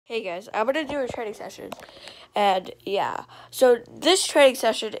Hey guys, I'm going to do a training session, and yeah, so this training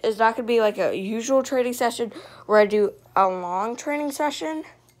session is not going to be like a usual training session where I do a long training session.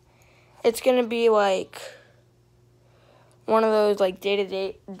 It's going to be like one of those like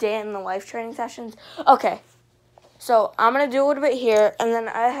day in the life training sessions. Okay, so I'm going to do a little bit here, and then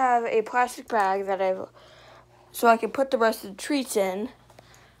I have a plastic bag that so I can put the rest of the treats in,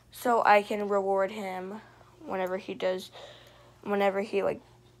 so I can reward him whenever he like,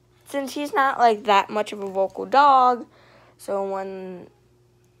 since he's not like that much of a vocal dog, so when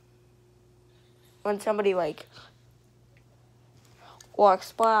somebody like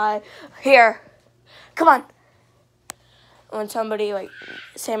walks by, here, come on. When somebody like,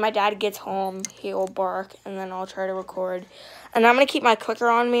 say my dad gets home, he'll bark, and then I'll try to record. And I'm gonna keep my clicker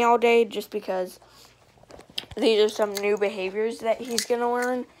on me all day just because these are some new behaviors that he's gonna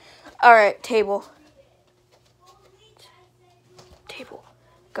learn. All right, table. Table,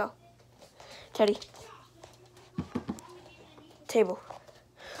 go. Teddy. Table.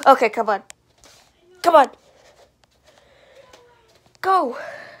 Okay, come on. Come on. Go.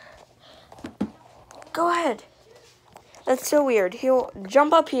 Go ahead. That's so weird. He'll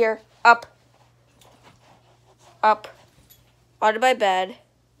jump up here. Up. Up. Onto my bed.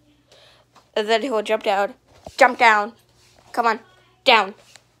 And then he'll jump down. Jump down. Come on. Down.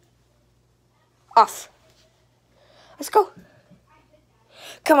 Off. Let's go.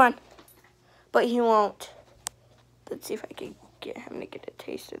 Come on. But he won't. Let's see if I can get him to get a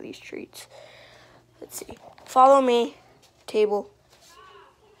taste of these treats. Let's see. Follow me. Table.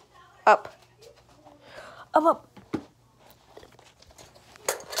 Up. Up, up.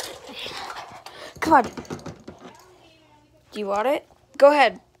 Come on. Do you want it? Go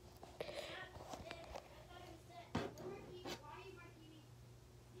ahead.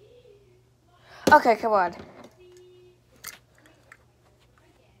 Okay, come on.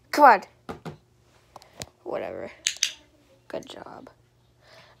 Come on. Whatever. Good job.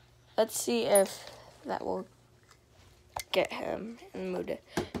 Let's see if that will get him in the mood to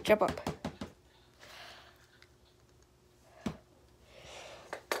jump up.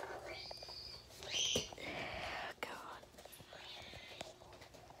 God.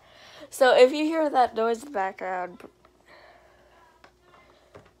 So if you hear that noise in the background,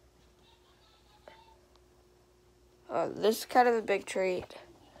 this is kind of a big treat.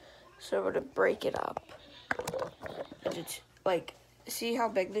 So I'm going to break it up. And it's like, see how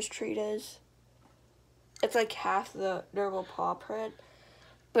big this treat is? It's like half the normal paw print,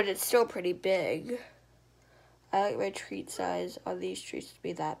 but it's still pretty big. I like my treat size on these treats to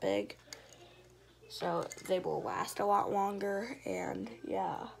be that big, so they will last a lot longer, and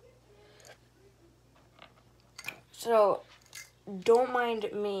yeah. So don't mind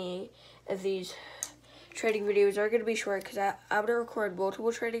me if these trading videos are going to be short, because I'm going to record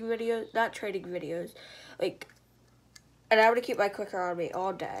multiple trading videos, not trading videos, like, and I'm going to keep my clicker on me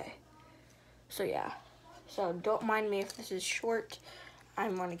all day. So yeah, so don't mind me if this is short.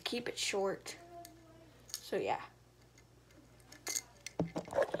 I'm going to keep it short. So yeah.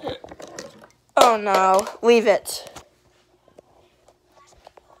 Oh no, leave it.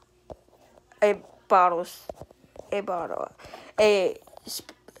 I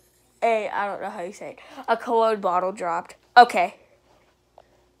don't know how you say it. A cologne bottle dropped. Okay.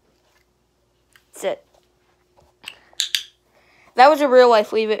 Sit. That was a real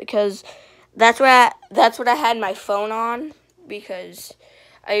life leave it, because that's what I had my phone on, because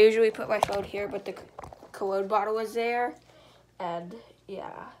I usually put my phone here, but the cologne bottle was there, and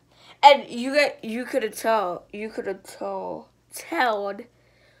yeah. And you could have told he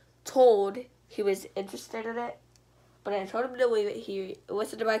was interested in it, but I told him to leave it. He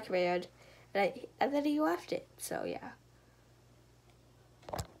listened to my command, and then he left it. So yeah.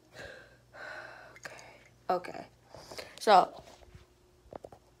 Okay. So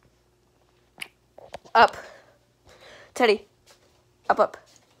up, Teddy. Up.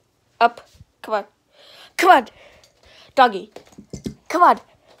 Come on, doggy. Come on.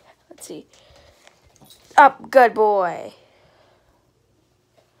 Let's see. Up, good boy.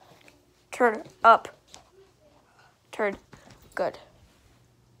 Turn up. Turn. Good.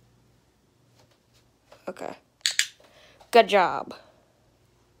 Okay. Good job.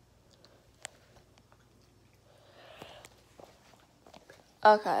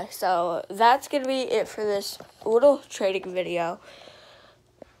 Okay, so that's gonna be it for this little trading video.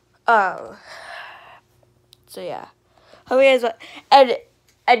 So yeah. Hope you guys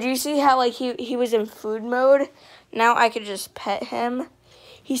and you see how like he was in food mode? Now I can just pet him.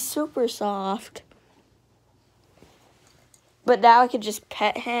 He's super soft. But now I can just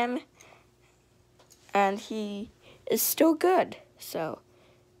pet him, and he is still good. So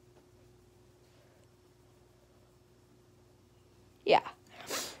yeah.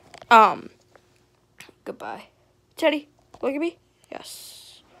 Goodbye. Teddy, look at me. Yes.